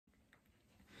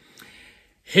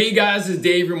Hey guys, it's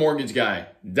Dave, your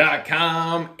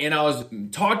mortgageguy.com. And I was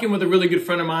talking with a really good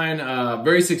friend of mine, a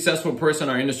very successful person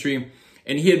in our industry.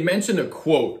 And he had mentioned a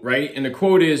quote, right? And the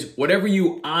quote is, whatever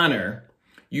you honor,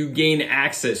 you gain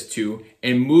access to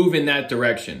and move in that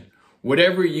direction.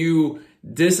 Whatever you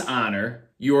dishonor,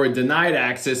 you are denied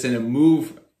access and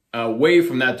move away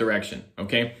from that direction,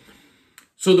 okay?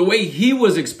 So the way he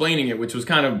was explaining it, which was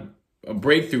kind of a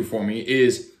breakthrough for me,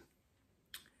 is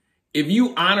if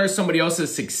you honor somebody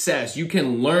else's success, you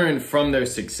can learn from their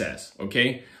success,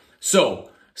 okay?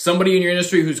 So somebody in your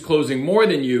industry who's closing more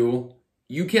than you,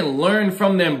 you can learn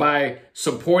from them by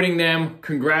supporting them,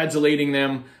 congratulating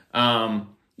them,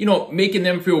 making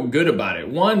them feel good about it.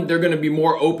 One, they're going to be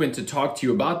more open to talk to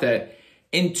you about that.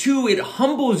 And two, it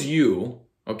humbles you,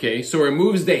 okay? So it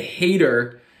removes the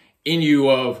hater in you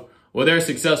of, well, they're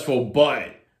successful,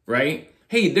 but, right?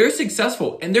 Hey, they're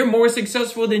successful and they're more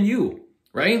successful than you,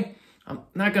 right? I'm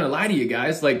not going to lie to you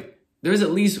guys. Like, there's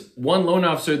at least one loan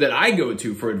officer that I go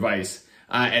to for advice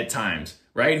at times,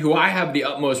 right? Who I have the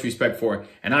utmost respect for.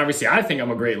 And obviously, I think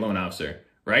I'm a great loan officer,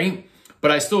 right?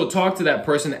 But I still talk to that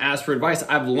person to ask for advice.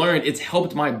 I've learned it's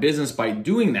helped my business by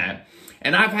doing that.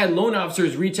 And I've had loan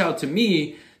officers reach out to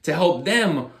me to help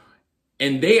them.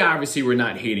 And they obviously were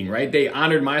not hating, right? They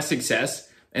honored my success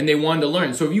and they wanted to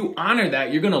learn. So if you honor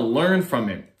that, you're going to learn from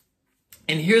it.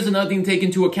 And here's another thing to take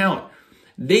into account.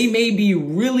 They may be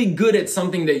really good at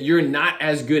something that you're not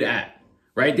as good at,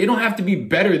 right? They don't have to be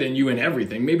better than you in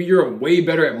everything. Maybe you're way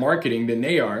better at marketing than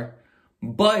they are,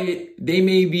 but they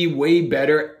may be way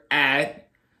better at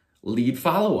lead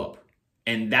follow-up.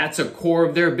 And that's a core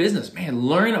of their business. Man,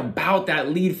 learn about that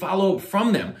lead follow-up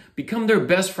from them. Become their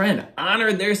best friend.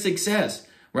 Honor their success,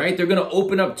 right? They're going to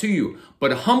open up to you,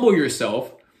 but humble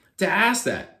yourself to ask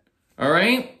that, all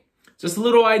right? Just a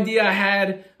little idea I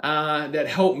had that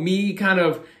helped me kind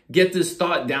of get this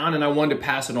thought down, and I wanted to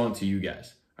pass it on to you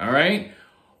guys. All right?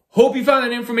 Hope you found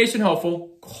that information helpful.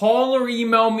 Call or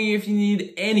email me if you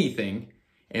need anything.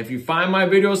 And if you find my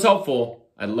videos helpful,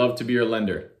 I'd love to be your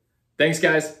lender. Thanks,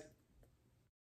 guys.